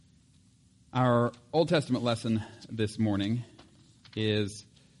Our Old Testament lesson this morning is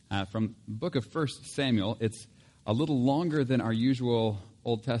from the book of 1 Samuel. It's a little longer than our usual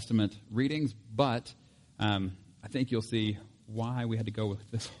Old Testament readings, but I think you'll see why we had to go with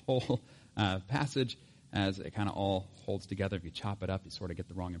this whole passage, as it kind of all holds together. If you chop it up, you sort of get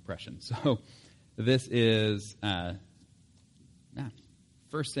the wrong impression. So this is 1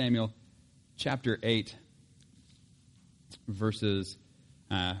 Samuel chapter 8, verses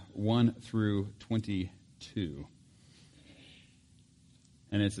 1 through 22.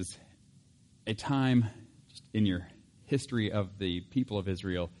 And this is a time in your history of the people of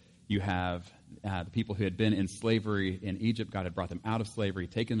Israel. You have the people who had been in slavery in Egypt. God had brought them out of slavery,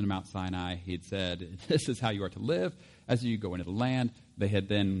 taken them to Mount Sinai. He had said, this is how you are to live as you go into the land. They had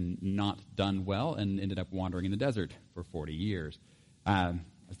then not done well and ended up wandering in the desert for 40 years.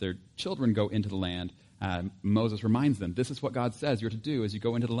 As their children go into the land, Moses reminds them, this is what God says you're to do as you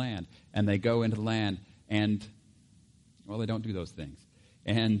go into the land. And they go into the land, and, well, they don't do those things.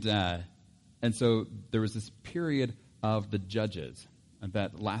 And so there was this period of the judges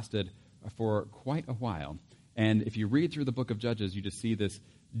that lasted for quite a while. And if you read through the book of Judges, you just see this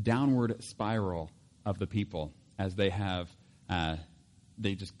downward spiral of the people as they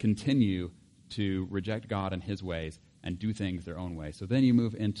just continue to reject God and his ways and do things their own way. So then you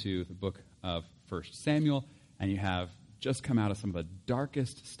move into the book of 1 Samuel, and you have just come out of some of the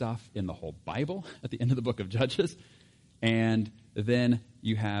darkest stuff in the whole Bible at the end of the book of Judges. And then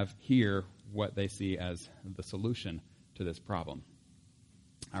you have here what they see as the solution to this problem.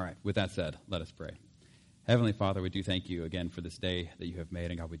 All right, with that said, let us pray. Heavenly Father, we do thank you again for this day that you have made.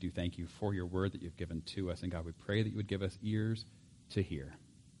 And God, we do thank you for your word that you've given to us. And God, we pray that you would give us ears to hear.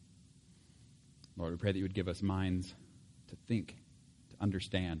 Lord, we pray that you would give us minds to think, to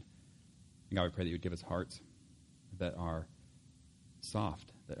understand. And God, we pray that you would give us hearts that are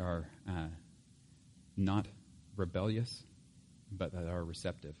soft, that are not rebellious, but that are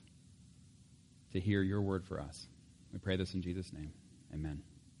receptive to hear your word for us. We pray this in Jesus' name. Amen.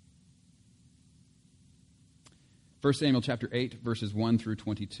 1 Samuel chapter 8, verses 1 through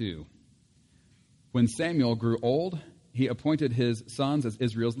 22. When Samuel grew old, he appointed his sons as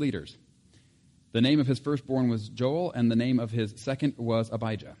Israel's leaders. The name of his firstborn was Joel, and the name of his second was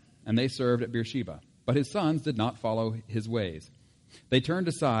Abijah. And they served at Beersheba. But his sons did not follow his ways. They turned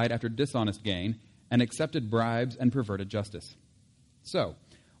aside after dishonest gain and accepted bribes and perverted justice. So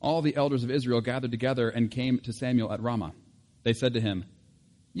all the elders of Israel gathered together and came to Samuel at Ramah. They said to him,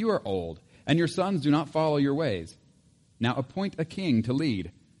 "You are old, and your sons do not follow your ways. Now appoint a king to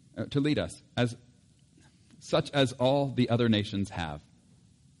lead us, such as all the other nations have."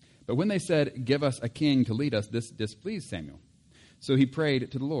 But when they said, "Give us a king to lead us," this displeased Samuel. So he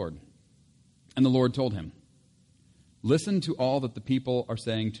prayed to the Lord. And the Lord told him, "Listen to all that the people are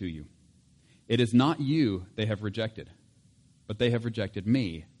saying to you. It is not you they have rejected, but they have rejected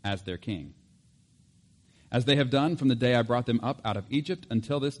me as their king. As they have done from the day I brought them up out of Egypt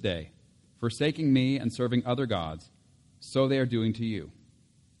until this day, forsaking me and serving other gods, so they are doing to you.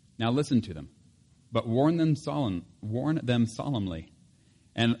 Now listen to them, but warn them solemnly,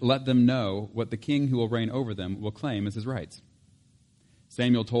 and let them know what the king who will reign over them will claim as his rights."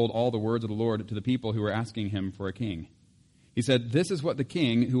 Samuel told all the words of the Lord to the people who were asking him for a king. He said, "This is what the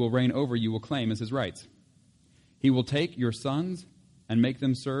king who will reign over you will claim as his rights. He will take your sons and make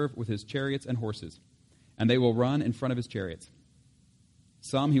them serve with his chariots and horses, and they will run in front of his chariots.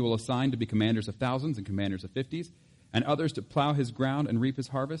 Some he will assign to be commanders of thousands and commanders of 50s, and others to plow his ground and reap his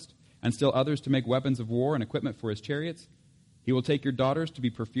harvest, and still others to make weapons of war and equipment for his chariots. He will take your daughters to be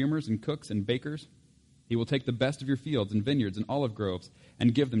perfumers and cooks and bakers. He will take the best of your fields and vineyards and olive groves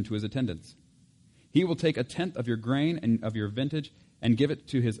and give them to his attendants. He will take a tenth of your grain and of your vintage and give it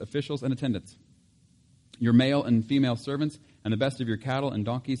to his officials and attendants. Your male and female servants and the best of your cattle and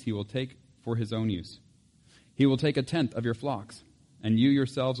donkeys he will take for his own use. He will take a tenth of your flocks, and you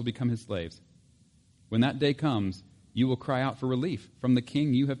yourselves will become his slaves. When that day comes, you will cry out for relief from the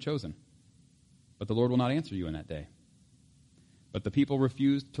king you have chosen. But the Lord will not answer you in that day." But the people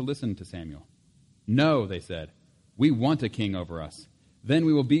refused to listen to Samuel. "No," they said, "we want a king over us. Then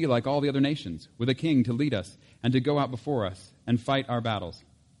we will be like all the other nations, with a king to lead us and to go out before us and fight our battles."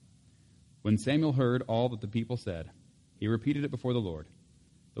 When Samuel heard all that the people said, he repeated it before the Lord.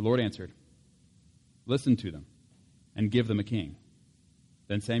 The Lord answered, "Listen to them and give them a king."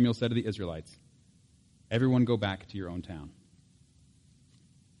 Then Samuel said to the Israelites, "Everyone go back to your own town."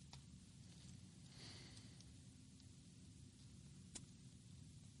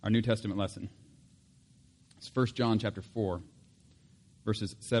 Our New Testament lesson. It's 1 John chapter 4,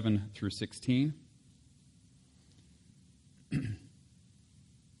 verses 7 through 16.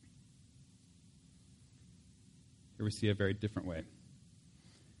 here we see a very different way.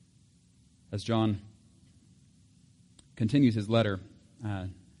 As John continues his letter,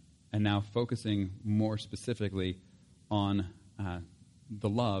 and now focusing more specifically on the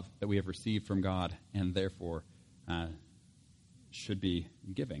love that we have received from God and therefore should be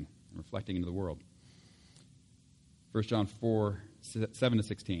giving and reflecting into the world. 1 John 4,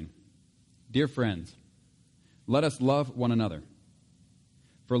 7-16. Dear friends, let us love one another,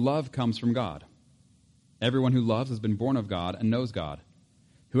 for love comes from God. Everyone who loves has been born of God and knows God.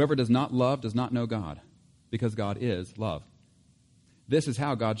 Whoever does not love does not know God, because God is love. This is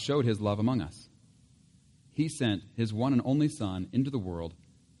how God showed his love among us. He sent his one and only Son into the world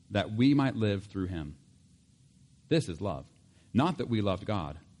that we might live through him. This is love. Not that we loved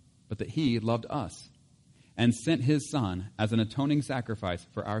God, but that he loved us and sent his Son as an atoning sacrifice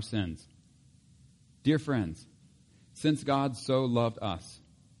for our sins. Dear friends, since God so loved us,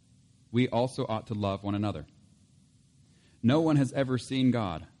 we also ought to love one another. No one has ever seen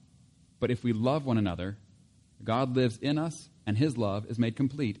God, but if we love one another, God lives in us, and his love is made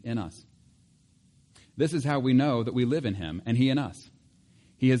complete in us. This is how we know that we live in him, and he in us.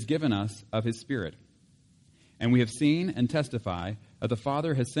 He has given us of his Spirit. And we have seen and testify that the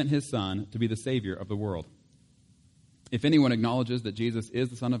Father has sent his Son to be the Savior of the world. If anyone acknowledges that Jesus is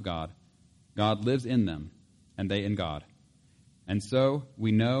the Son of God, God lives in them, and they in God. And so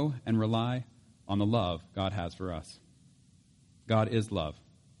we know and rely on the love God has for us. God is love.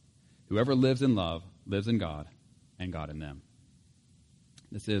 Whoever lives in love lives in God, and God in them.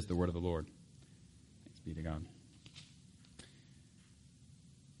 This is the word of the Lord. Thanks be to God.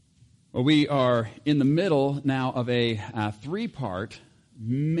 Well, we are in the middle now of a three-part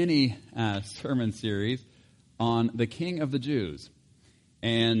mini sermon series on the King of the Jews.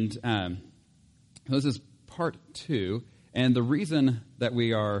 And this is part 2. And the reason that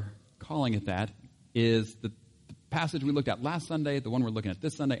we are calling it that is the passage we looked at last Sunday, the one we're looking at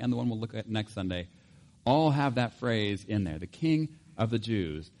this Sunday, and the one we'll look at next Sunday, all have that phrase in there, the King of the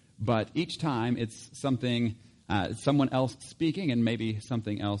Jews. But each time it's something, someone else speaking, and maybe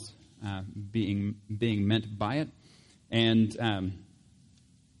something else being meant by it. And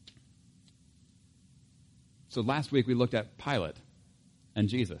so last week we looked at Pilate and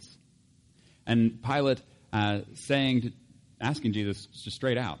Jesus. And Pilate asking Jesus just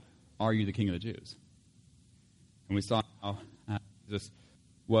straight out, are you the King of the Jews? And we saw how Jesus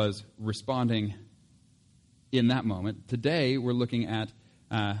was responding in that moment. Today we're looking at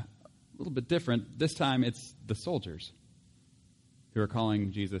a little bit different. This time it's the soldiers who are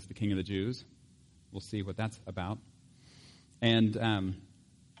calling Jesus the King of the Jews. We'll see what that's about. And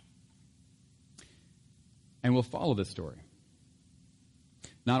we'll follow this story.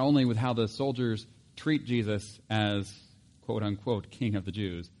 Not only with how the soldiers treat Jesus as, quote-unquote, King of the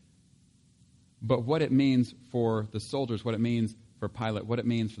Jews, but what it means for the soldiers, what it means for Pilate, what it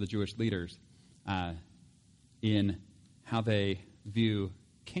means for the Jewish leaders in how they view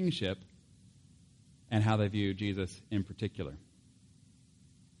kingship and how they view Jesus in particular.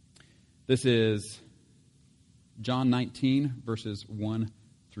 This is John 19, verses 1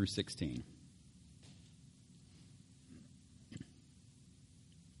 through 16.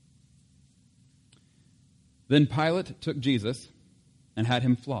 Then Pilate took Jesus and had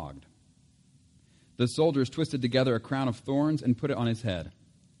him flogged. The soldiers twisted together a crown of thorns and put it on his head.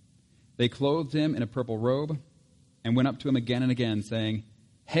 They clothed him in a purple robe and went up to him again and again, saying,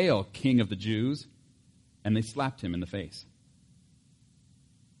 "Hail, King of the Jews!" And they slapped him in the face.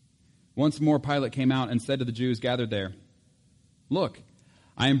 Once more Pilate came out and said to the Jews gathered there, "Look,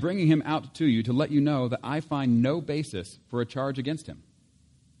 I am bringing him out to you to let you know that I find no basis for a charge against him."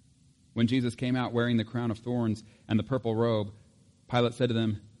 When Jesus came out wearing the crown of thorns and the purple robe, Pilate said to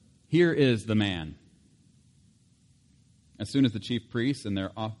them, "Here is the man." As soon as the chief priests and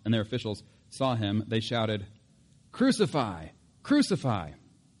their officials saw him, they shouted, "Crucify! Crucify!"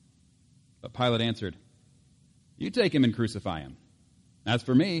 But Pilate answered, "You take him and crucify him. As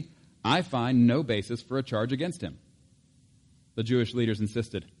for me, I find no basis for a charge against him." The Jewish leaders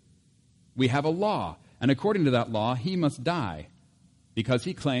insisted, "We have a law, and according to that law, he must die, because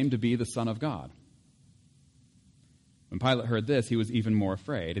he claimed to be the Son of God." When Pilate heard this, he was even more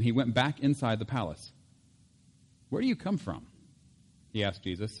afraid, and he went back inside the palace. "Where do you come from?" he asked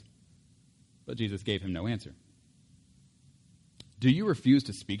Jesus. But Jesus gave him no answer. "Do you refuse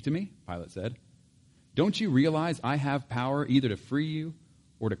to speak to me?" Pilate said. "Don't you realize I have power either to free you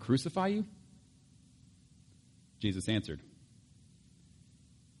or to crucify you?" Jesus answered,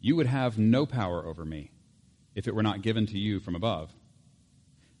 "You would have no power over me if it were not given to you from above.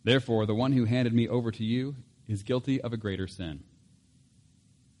 Therefore, the one who handed me over to you is guilty of a greater sin."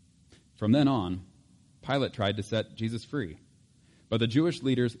 From then on, Pilate tried to set Jesus free, but the Jewish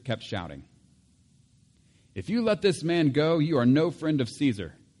leaders kept shouting, "If you let this man go, you are no friend of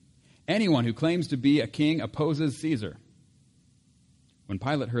Caesar. Anyone who claims to be a king opposes Caesar." When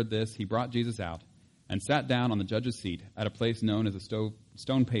Pilate heard this, he brought Jesus out and sat down on the judge's seat at a place known as a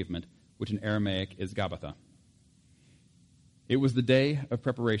stone pavement, which in Aramaic is Gabbatha. It was the day of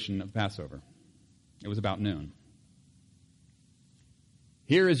preparation of Passover. It was about noon.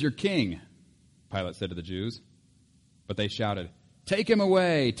 "Here is your king," Pilate said to the Jews. But they shouted, "Take him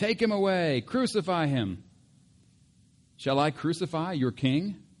away! Take him away! Crucify him!" "Shall I crucify your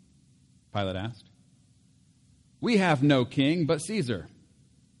king?" Pilate asked. "We have no king but Caesar,"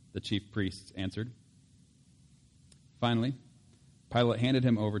 the chief priests answered. Finally, Pilate handed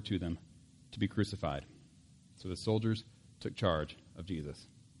him over to them to be crucified. So the soldiers took charge of Jesus.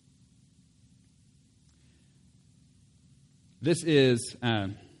 This is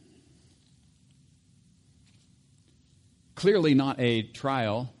clearly not a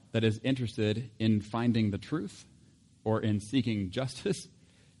trial that is interested in finding the truth or in seeking justice.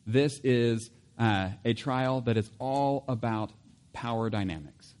 This is a trial that is all about power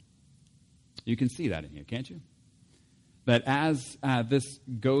dynamics. You can see that in here, can't you? That as this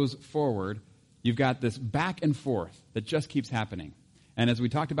goes forward, you've got this back and forth that just keeps happening. And as we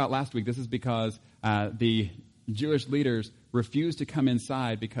talked about last week, this is because the Jewish leaders refuse to come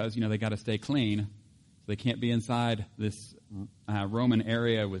inside because, they got to stay clean. So they can't be inside this Roman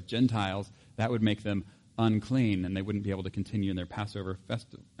area with Gentiles. That would make them unclean, and they wouldn't be able to continue in their Passover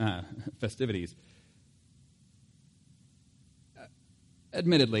festivities.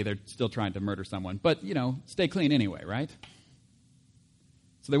 Admittedly, they're still trying to murder someone, but, stay clean anyway, right?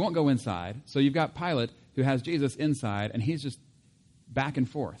 So they won't go inside. So you've got Pilate who has Jesus inside, and he's just back and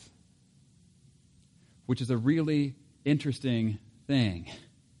forth, which is a really interesting thing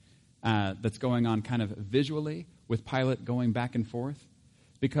that's going on kind of visually with Pilate going back and forth,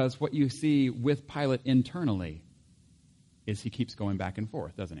 because what you see with Pilate internally is he keeps going back and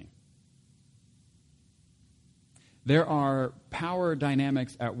forth, doesn't he? There are power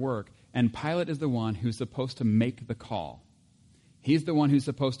dynamics at work, and Pilate is the one who's supposed to make the call. He's the one who's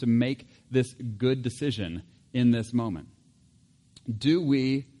supposed to make this good decision in this moment. Do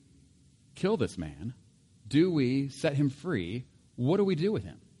we kill this man? Do we set him free? What do we do with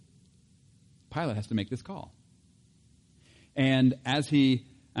him? Pilate has to make this call. And as we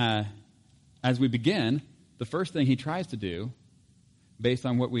begin, the first thing he tries to do, based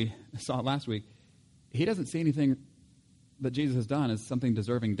on what we saw last week, he doesn't see anything that Jesus has done as something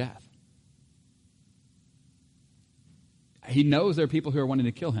deserving death. He knows there are people who are wanting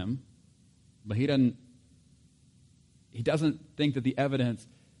to kill him, but he doesn't think that the evidence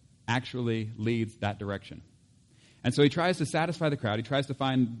actually leads that direction. And so he tries to satisfy the crowd. He tries to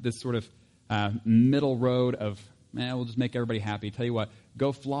find this sort of middle road of, we'll just make everybody happy. Tell you what,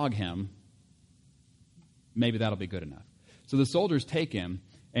 go flog him. Maybe that'll be good enough. So the soldiers take him,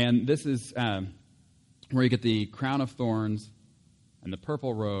 and this is where you get the crown of thorns and the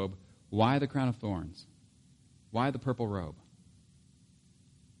purple robe. Why the crown of thorns? Why the purple robe?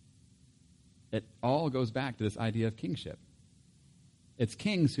 It all goes back to this idea of kingship. It's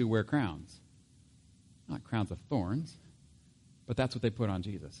kings who wear crowns. Not crowns of thorns, but that's what they put on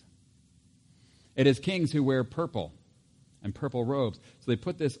Jesus. It is kings who wear purple and purple robes. So they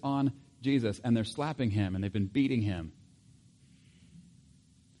put this on Jesus, and they're slapping him, and they've been beating him.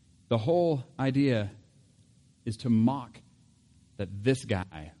 The whole idea is to mock that this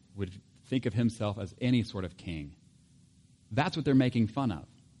guy would think of himself as any sort of king. That's what they're making fun of.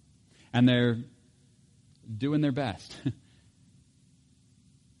 And they're doing their best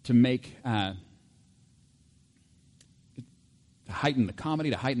to make, to heighten the comedy,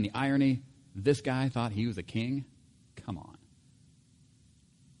 to heighten the irony. This guy thought he was a king? Come on.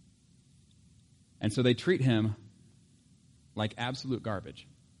 And so they treat him like absolute garbage.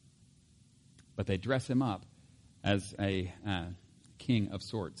 But they dress him up as a king of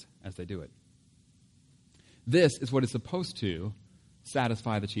sorts as they do it. This is what is supposed to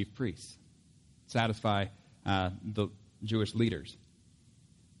satisfy the chief priests, satisfy the Jewish leaders.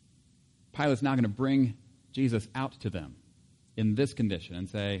 Pilate's now going to bring Jesus out to them in this condition and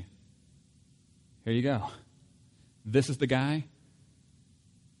say, here you go. This is the guy.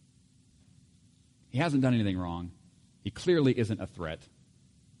 He hasn't done anything wrong. He clearly isn't a threat.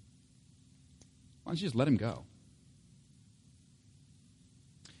 Why don't you just let him go?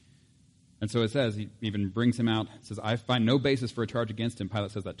 And so it says, he even brings him out. It says, I find no basis for a charge against him.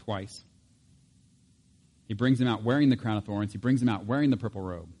 Pilate says that twice. He brings him out wearing the crown of thorns. He brings him out wearing the purple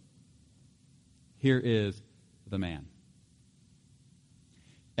robe. Here is the man.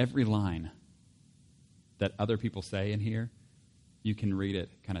 Every line that other people say in here, you can read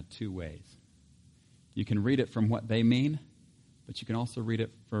it kind of two ways. You can read it from what they mean, but you can also read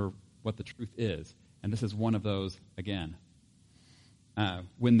it for what the truth is. And this is one of those again.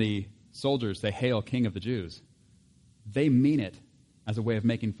 When the soldiers say, "Hail, King of the Jews," they mean it as a way of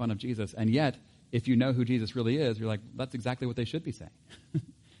making fun of Jesus. And yet, if you know who Jesus really is, you're like, that's exactly what they should be saying.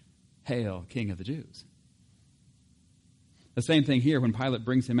 "Hail, King of the Jews." The same thing here when Pilate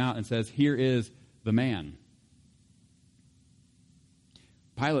brings him out and says, "Here is the man."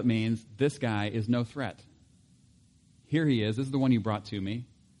 Pilate means this guy is no threat. Here he is. This is the one you brought to me.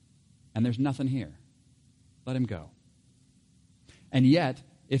 And there's nothing here. Let him go. And yet,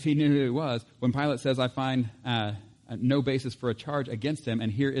 if he knew who he was, when Pilate says, "I find no basis for a charge against him,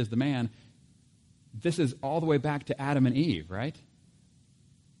 and here is the man," this is all the way back to Adam and Eve, right?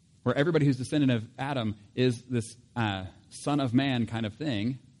 Where everybody who's descendant of Adam is this son of man kind of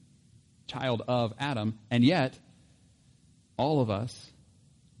thing, child of Adam, and yet all of us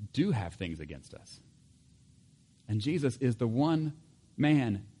do have things against us. And Jesus is the one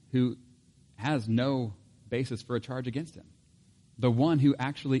man who has no basis for a charge against him. The one who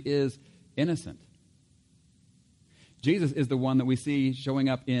actually is innocent. Jesus is the one that we see showing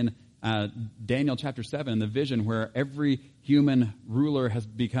up in Daniel chapter 7, in the vision where every human ruler has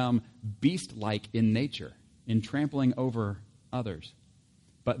become beast-like in nature, in trampling over others.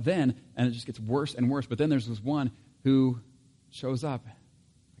 But then, and it just gets worse and worse, but then there's this one who shows up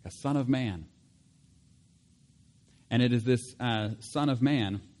like a son of man. And it is this son of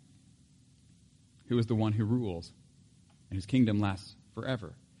man who is the one who rules and whose kingdom lasts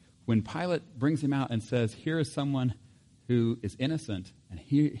forever. When Pilate brings him out and says, "Here is someone who is innocent, and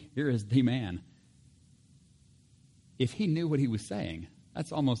here is the man," if he knew what he was saying,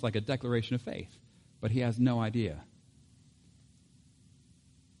 that's almost like a declaration of faith. But he has no idea.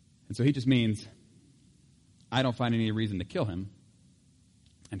 And so he just means, I don't find any reason to kill him.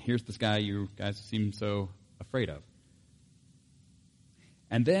 And here's this guy you guys seem so afraid of.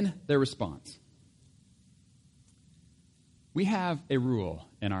 And then their response. We have a rule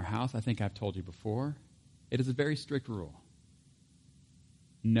in our house, I think I've told you before. It is a very strict rule.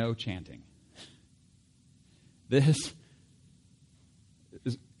 No chanting. This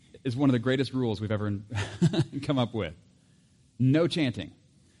is one of the greatest rules we've ever come up with. No chanting.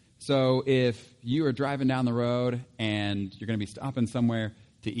 So if you are driving down the road and you're going to be stopping somewhere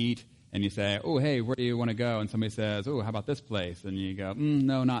to eat, and you say, "Oh, hey, where do you want to go?" And somebody says, "Oh, how about this place?" And you go,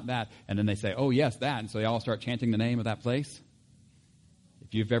 "No, not that." And then they say, "Oh, yes, that." And so they all start chanting the name of that place.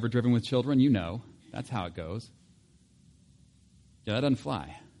 If you've ever driven with children, you know that's how it goes. Yeah, that doesn't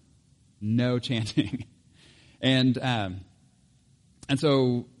fly. No chanting. And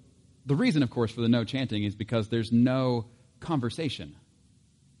so the reason, of course, for the no chanting is because there's no conversation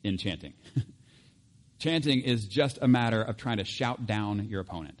in chanting. Chanting is just a matter of trying to shout down your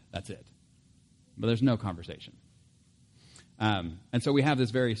opponent. That's it. But there's no conversation. And so we have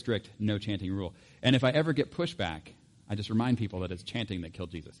this very strict no chanting rule. And if I ever get pushback, I just remind people that it's chanting that killed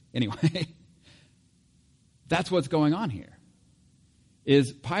Jesus. Anyway, that's what's going on here.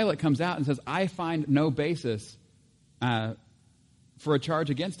 Is Pilate comes out and says, "I find no basis for a charge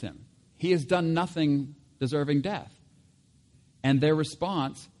against him. He has done nothing deserving death." And their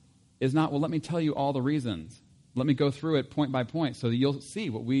response is not, "Well, let me tell you all the reasons. Let me go through it point by point so that you'll see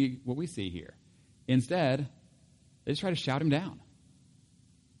what we see here." Instead, they just try to shout him down.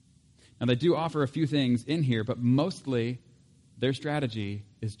 Now, they do offer a few things in here, but mostly their strategy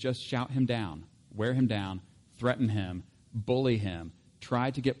is just shout him down, wear him down, threaten him, bully him, try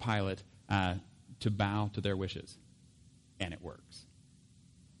to get Pilate to bow to their wishes. And it works.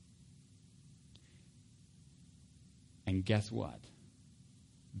 And guess what?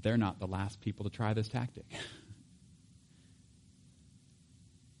 They're not the last people to try this tactic.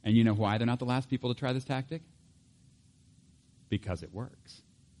 And you know why they're not the last people to try this tactic? Because it works.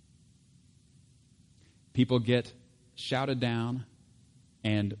 People get shouted down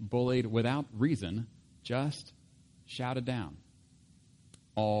and bullied without reason, just shouted down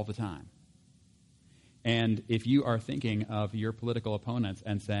all the time. And if you are thinking of your political opponents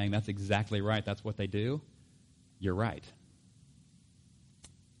and saying, "That's exactly right, that's what they do," you're right.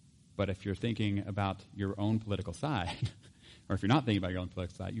 But if you're thinking about your own political side, or if you're not thinking about your own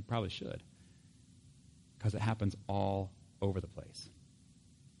political side, you probably should. Because it happens all over the place.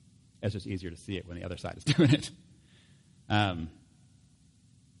 It's just easier to see it when the other side is doing it. I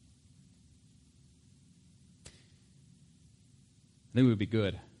think it would be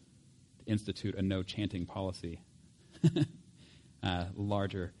good to institute a no chanting policy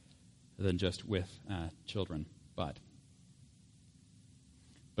larger than just with children. But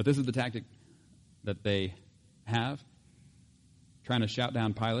this is the tactic that they have, trying to shout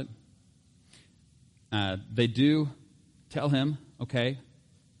down Pilate. They do tell him, okay,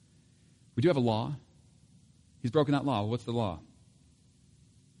 we do have a law. He's broken that law. What's the law?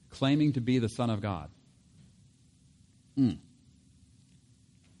 Claiming to be the Son of God.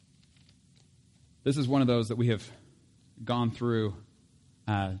 This is one of those that we have gone through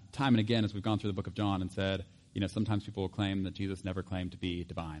time and again as we've gone through the book of John and said, sometimes people will claim that Jesus never claimed to be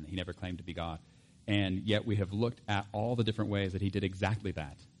divine, that he never claimed to be God. And yet we have looked at all the different ways that he did exactly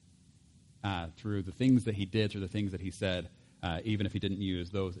that, through the things that he did, through the things that he said, even if he didn't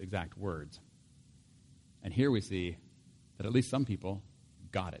use those exact words. And here we see that at least some people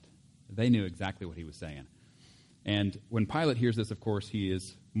got it. They knew exactly what he was saying. And when Pilate hears this, of course, he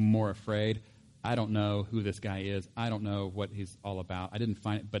is more afraid. I don't know who this guy is. I don't know what he's all about. I didn't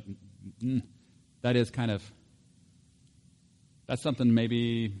find it, but that is that's something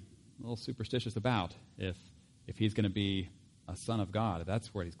maybe a little superstitious about if he's going to be a son of God.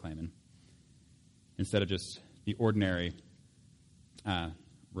 That's what he's claiming. Instead of just the ordinary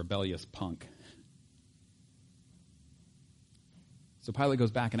rebellious punk. So Pilate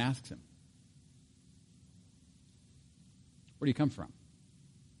goes back and asks him, where do you come from?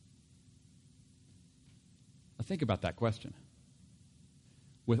 Now think about that question.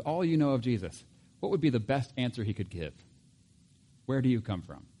 With all you know of Jesus, what would be the best answer he could give? Where do you come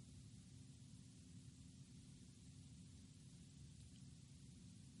from?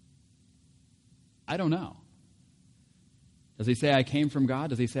 I don't know. Does he say I came from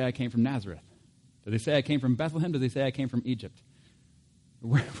God? Does he say I came from Nazareth? Does he say I came from Bethlehem? Does he say I came from Egypt?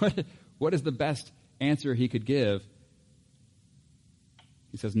 What is the best answer he could give?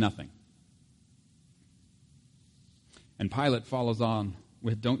 He says nothing. And Pilate follows on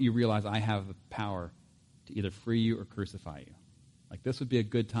with, don't you realize I have the power to either free you or crucify you? Like, this would be a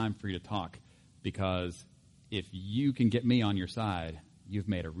good time for you to talk, because if you can get me on your side, you've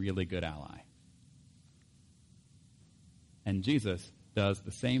made a really good ally. And Jesus does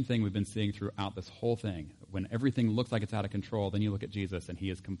the same thing we've been seeing throughout this whole thing. When everything looks like it's out of control, then you look at Jesus and he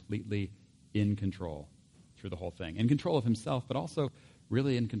is completely in control through the whole thing. In control of himself, but also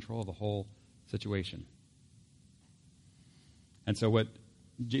really in control of the whole situation. And so what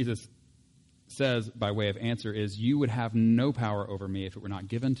Jesus says by way of answer is, you would have no power over me if it were not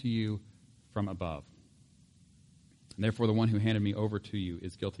given to you from above. And therefore the one who handed me over to you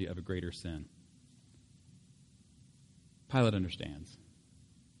is guilty of a greater sin. Pilate understands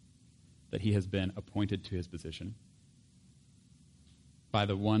that he has been appointed to his position by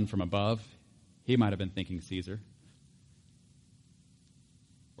the one from above. He might have been thinking Caesar,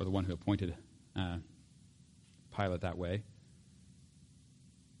 or the one who appointed Pilate that way.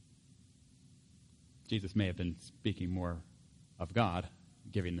 Jesus may have been speaking more of God,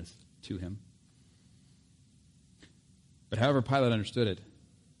 giving this to him. But however Pilate understood it,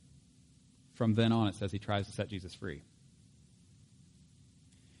 from then on it says he tries to set Jesus free.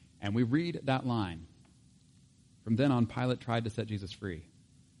 And we read that line. From then on, Pilate tried to set Jesus free.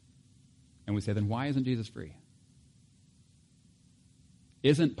 And we say, then why isn't Jesus free?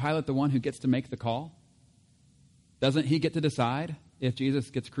 Isn't Pilate the one who gets to make the call? Doesn't he get to decide if Jesus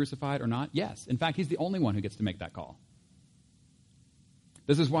gets crucified or not? Yes. In fact, he's the only one who gets to make that call.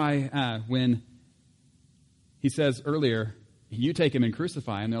 This is why when he says earlier, you take him and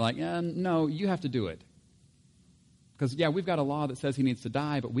crucify him, they're like, no, you have to do it. Because, we've got a law that says he needs to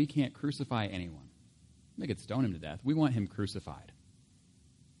die, but we can't crucify anyone. They could stone him to death. We want him crucified.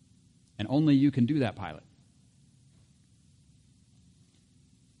 And only you can do that, Pilate.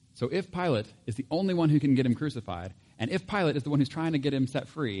 So if Pilate is the only one who can get him crucified, and if Pilate is the one who's trying to get him set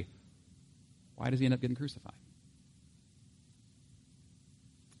free, why does he end up getting crucified?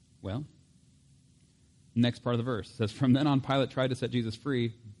 Well, next part of the verse says, from then on Pilate tried to set Jesus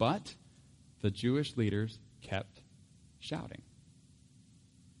free, but the Jewish leaders kept shouting.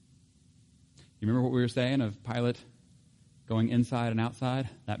 You remember what we were saying of Pilate going inside and outside?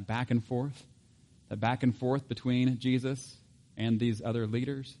 That back and forth between Jesus and these other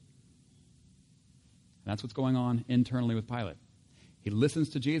leaders? And that's what's going on internally with Pilate. He listens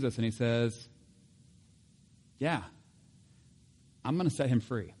to Jesus and he says, I'm going to set him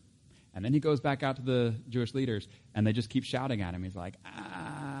free. And then he goes back out to the Jewish leaders and they just keep shouting at him. He's like,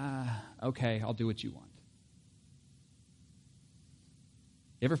 okay, I'll do what you want.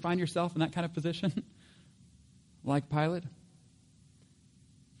 You ever find yourself in that kind of position? Like Pilate?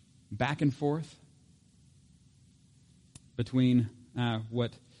 Back and forth between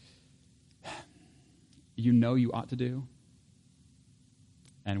what you know you ought to do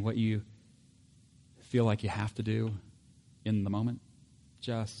and what you feel like you have to do in the moment,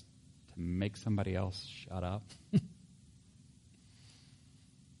 just to make somebody else shut up.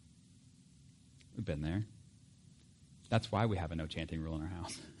 We've been there. That's why we have a no chanting rule in our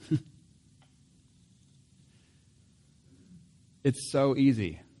house. It's so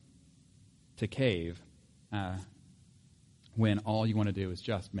easy to cave when all you want to do is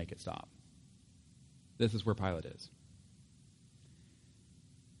just make it stop. This is where Pilate is.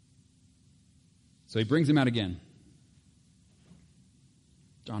 So he brings him out again.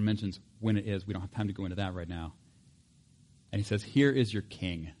 John mentions when it is. We don't have time to go into that right now. And he says, here is your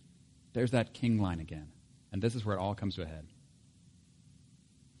king. There's that king line again. And this is where it all comes to a head.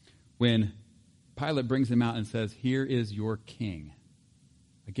 When Pilate brings him out and says, here is your king.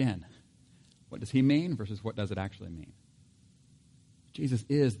 Again, what does he mean versus what does it actually mean? Jesus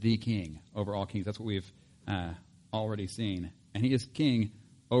is the king over all kings. That's what we've already seen. And he is king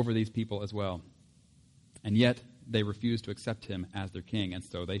over these people as well. And yet they refuse to accept him as their king. And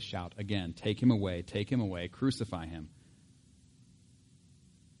so they shout again, take him away, crucify him.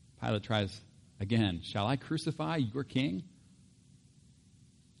 Pilate tries again, shall I crucify your king?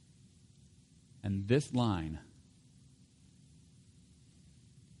 And this line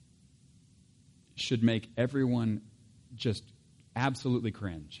should make everyone just absolutely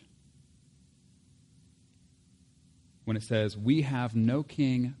cringe. When it says, we have no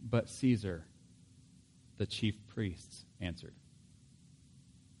king but Caesar, the chief priests answered.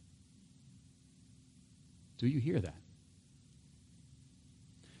 Do you hear that?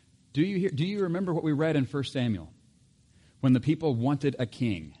 Do you remember what we read in 1 Samuel? When the people wanted a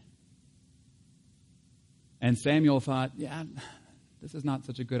king. And Samuel thought, yeah, this is not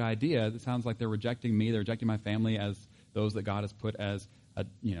such a good idea. It sounds like they're rejecting me. They're rejecting my family as those that God has put as a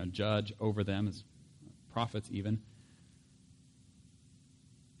judge over them, as prophets even.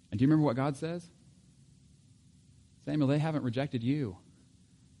 And do you remember what God says? Samuel, they haven't rejected you.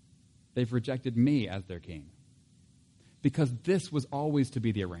 They've rejected me as their king. Because this was always to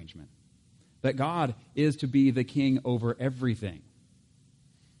be the arrangement. That God is to be the king over everything.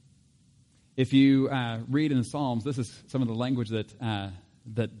 If you read in the Psalms, this is some of the language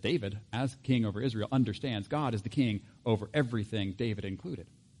that David, as king over Israel, understands. God is the king over everything, David included.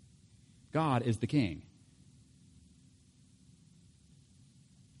 God is the king.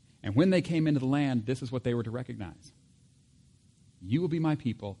 And when they came into the land, this is what they were to recognize. You will be my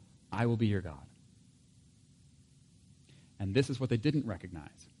people, I will be your God. And this is what they didn't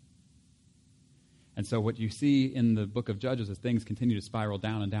recognize. And so what you see in the book of Judges as things continue to spiral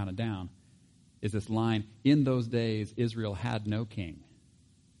down and down and down is this line, in those days Israel had no king,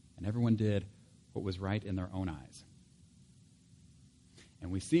 and everyone did what was right in their own eyes. And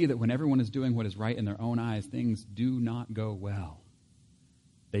we see that when everyone is doing what is right in their own eyes, things do not go well.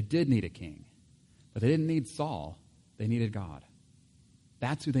 They did need a king, but they didn't need Saul. They needed God.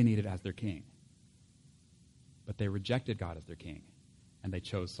 That's who they needed as their king. But they rejected God as their king, and they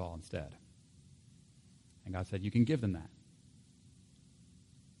chose Saul instead. And God said, you can give them that,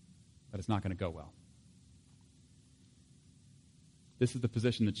 but it's not going to go well. This is the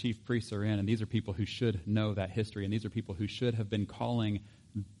position the chief priests are in, and these are people who should know that history, and these are people who should have been calling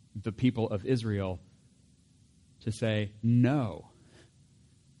the people of Israel to say no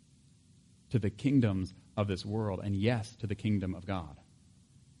to the kingdoms of this world, and yes to the kingdom of God.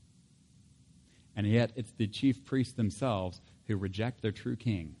 And yet it's the chief priests themselves who reject their true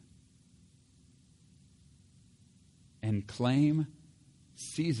king and claim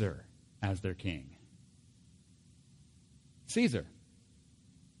Caesar as their king. Caesar.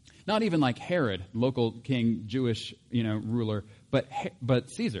 Not even like Herod, local king, Jewish, ruler, but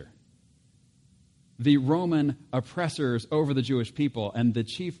Caesar. The Roman oppressors over the Jewish people, and the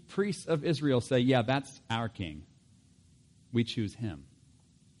chief priests of Israel say, yeah, that's our king. We choose him.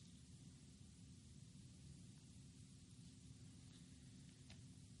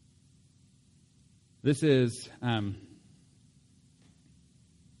 This is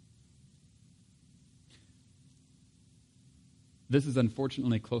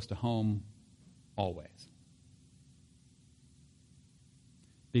unfortunately close to home always.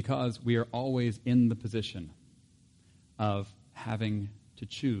 Because we are always in the position of having to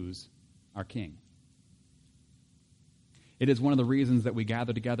choose our king. It is one of the reasons that we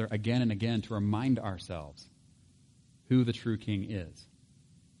gather together again and again to remind ourselves who the true king is.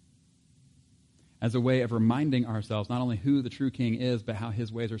 As a way of reminding ourselves not only who the true king is, but how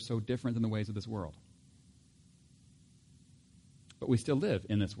his ways are so different than the ways of this world. But we still live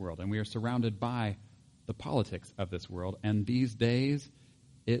in this world, and we are surrounded by the politics of this world. And these days,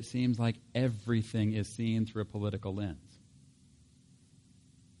 it seems like everything is seen through a political lens.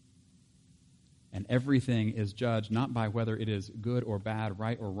 And everything is judged not by whether it is good or bad,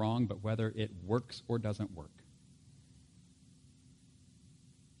 right or wrong, but whether it works or doesn't work.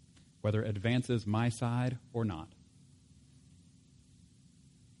 Whether it advances my side or not.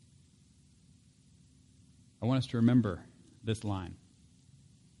 I want us to remember this line,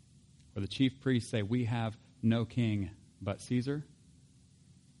 where the chief priests say, "We have no king but Caesar."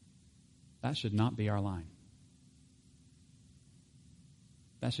 That should not be our line.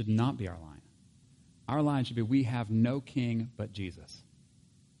 That should not be our line. Our line should be, we have no king but Jesus.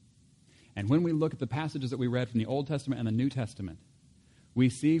 And when we look at the passages that we read from the Old Testament and the New Testament, we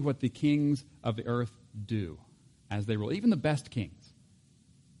see what the kings of the earth do as they rule, even the best kings.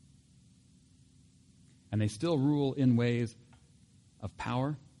 And they still rule in ways of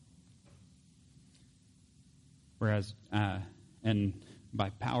power. Whereas, and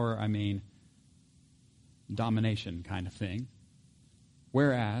by power I mean domination kind of thing.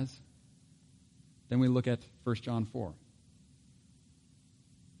 Whereas, then we look at 1 John 4.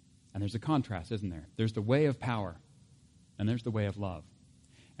 And there's a contrast, isn't there? There's the way of power, and there's the way of love.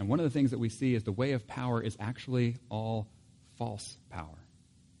 And one of the things that we see is the way of power is actually all false power.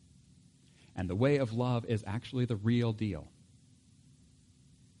 And the way of love is actually the real deal.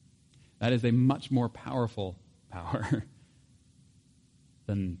 That is a much more powerful power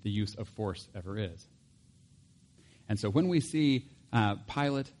than the use of force ever is. And so when we see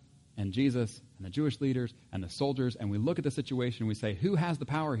Pilate and Jesus and the Jewish leaders and the soldiers, and we look at the situation, we say, who has the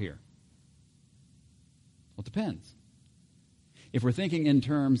power here? Well, it depends. If we're thinking in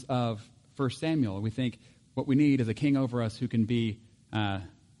terms of 1 Samuel, we think what we need is a king over us who can be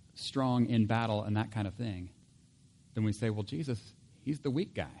strong in battle and that kind of thing. Then we say, well, Jesus, he's the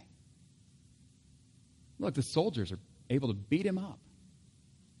weak guy. Look, the soldiers are able to beat him up.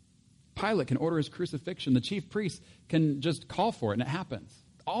 Pilate can order his crucifixion. The chief priests can just call for it, and it happens.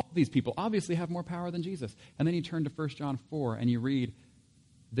 All these people obviously have more power than Jesus. And then you turn to 1 John 4, and you read,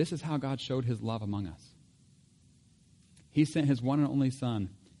 this is how God showed his love among us. He sent his one and only Son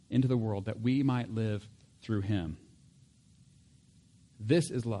into the world that we might live through him.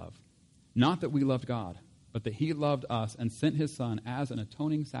 This is love. Not that we loved God, but that he loved us and sent his Son as an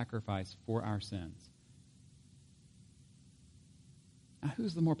atoning sacrifice for our sins. Now,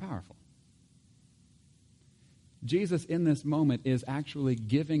 who's the more powerful? Jesus in this moment is actually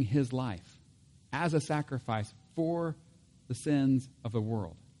giving his life as a sacrifice for the sins of the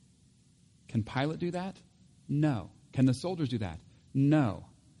world. Can Pilate do that? No. Can the soldiers do that? No.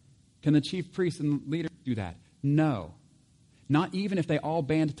 Can the chief priests and leaders do that? No. Not even if they all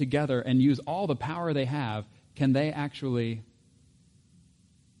band together and use all the power they have, can they actually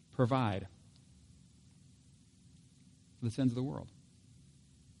provide for the sins of the world.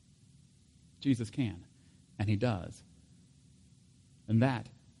 Jesus can, and he does. And that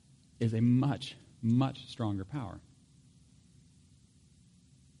is a much, much stronger power.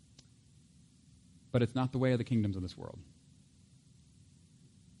 But it's not the way of the kingdoms of this world.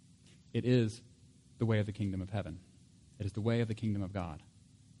 It is the way of the kingdom of heaven. It is the way of the kingdom of God.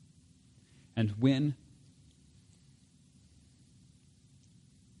 And when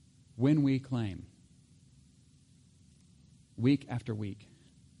we claim, week after week,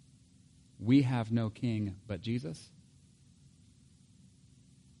 we have no king but Jesus,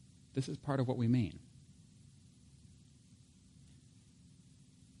 this is part of what we mean.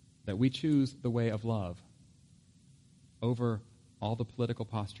 That we choose the way of love over all the political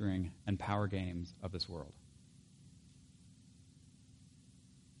posturing and power games of this world.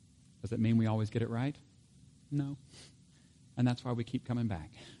 Does it mean we always get it right? No. And that's why we keep coming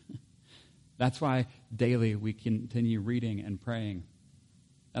back. That's why daily we continue reading and praying.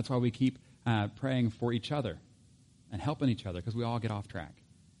 That's why we keep praying for each other and helping each other, because we all get off track.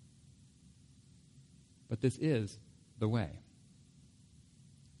 But this is the way.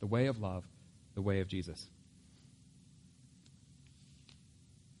 The way of love, the way of Jesus.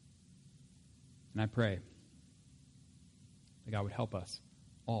 And I pray that God would help us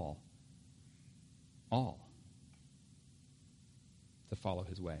all to follow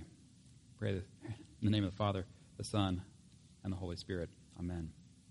his way. Pray in the name of the Father, the Son, and the Holy Spirit. Amen.